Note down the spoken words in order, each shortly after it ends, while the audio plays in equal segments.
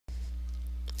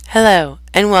Hello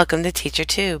and welcome to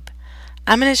TeacherTube.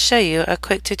 I'm going to show you a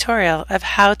quick tutorial of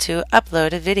how to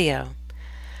upload a video.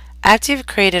 After you've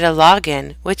created a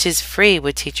login, which is free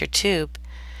with TeacherTube,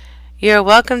 you're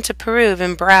welcome to peruse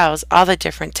and browse all the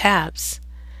different tabs.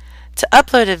 To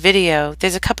upload a video,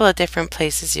 there's a couple of different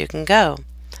places you can go.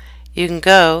 You can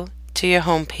go to your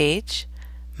home page,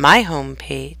 my home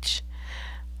page,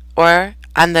 or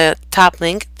on the top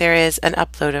link there is an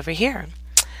upload over here.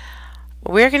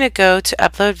 We're going to go to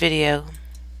upload video.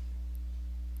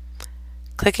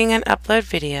 Clicking on upload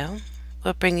video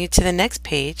will bring you to the next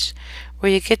page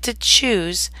where you get to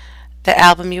choose the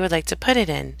album you would like to put it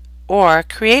in or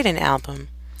create an album.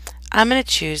 I'm going to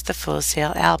choose the Full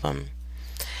Sail album.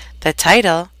 The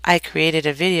title, I created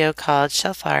a video called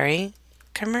Safari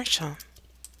Commercial.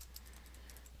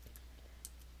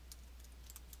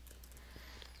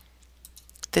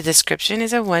 The description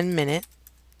is a 1-minute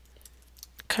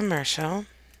commercial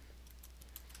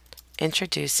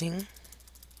introducing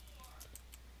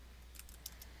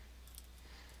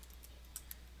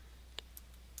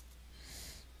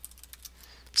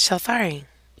Safari.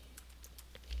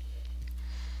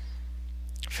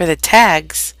 For the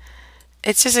tags,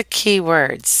 it's just a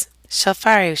keywords.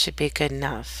 Safari should be good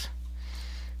enough.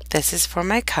 This is for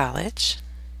my college.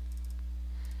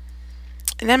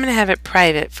 And I'm going to have it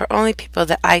private for only people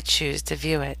that I choose to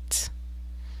view it.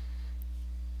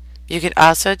 You could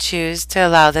also choose to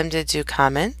allow them to do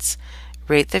comments,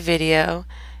 rate the video,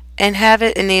 and have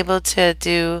it enabled to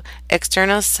do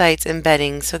external sites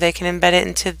embedding so they can embed it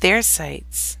into their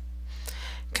sites.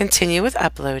 Continue with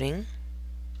uploading.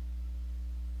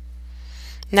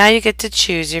 Now you get to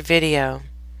choose your video.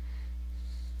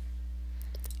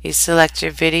 You select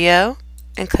your video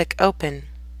and click Open.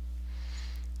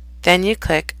 Then you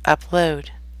click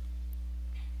Upload.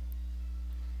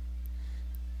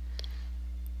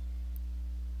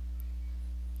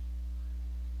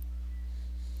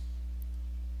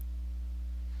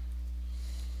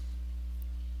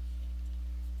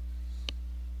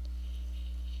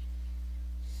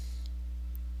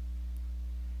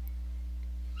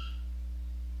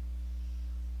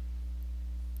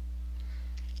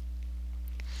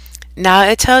 Now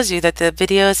it tells you that the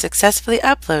video is successfully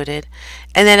uploaded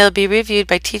and that it will be reviewed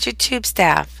by TeacherTube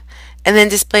staff and then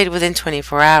displayed within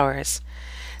 24 hours.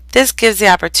 This gives the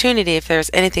opportunity, if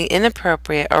there's anything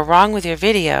inappropriate or wrong with your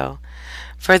video,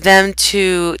 for them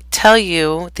to tell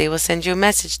you. They will send you a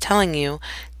message telling you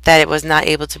that it was not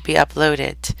able to be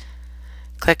uploaded.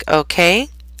 Click OK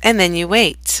and then you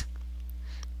wait.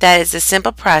 That is the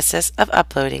simple process of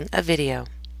uploading a video.